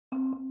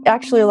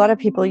Actually, a lot of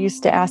people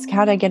used to ask,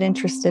 how did I get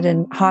interested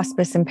in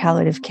hospice and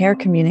palliative care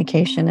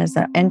communication as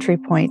an entry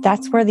point?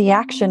 That's where the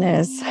action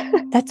is.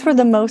 That's where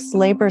the most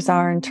labors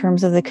are in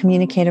terms of the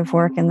communicative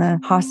work in the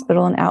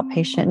hospital and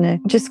outpatient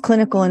and just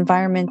clinical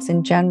environments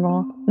in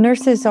general.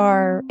 Nurses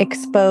are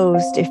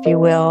exposed, if you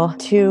will,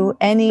 to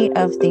any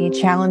of the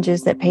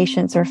challenges that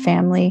patients or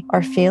family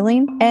are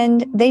feeling,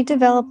 and they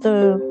develop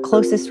the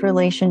closest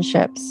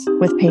relationships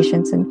with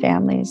patients and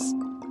families.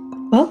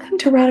 Welcome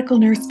to Radical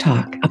Nurse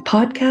Talk, a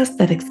podcast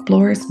that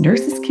explores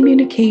nurses'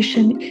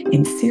 communication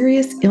in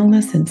serious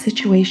illness and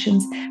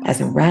situations as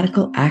a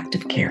radical act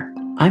of care.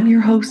 I'm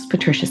your host,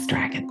 Patricia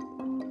Strachan.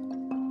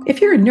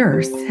 If you're a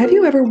nurse, have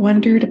you ever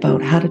wondered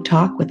about how to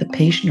talk with a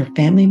patient or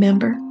family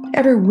member?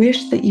 Ever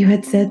wished that you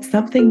had said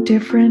something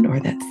different or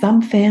that some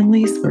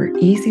families were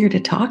easier to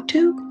talk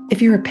to?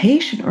 If you're a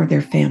patient or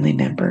their family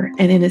member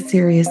and in a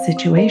serious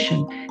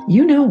situation,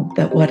 you know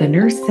that what a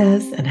nurse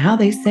says and how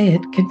they say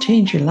it can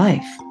change your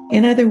life.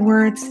 In other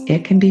words,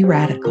 it can be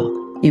radical.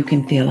 You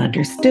can feel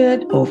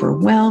understood,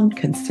 overwhelmed,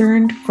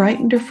 concerned,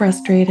 frightened, or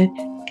frustrated,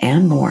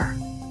 and more.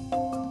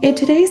 In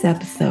today's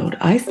episode,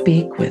 I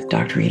speak with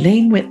Dr.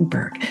 Elaine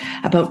Wittenberg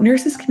about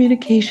nurses'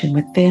 communication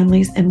with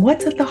families and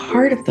what's at the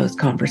heart of those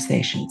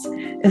conversations,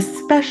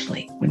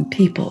 especially when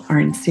people are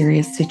in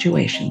serious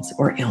situations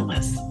or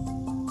illness.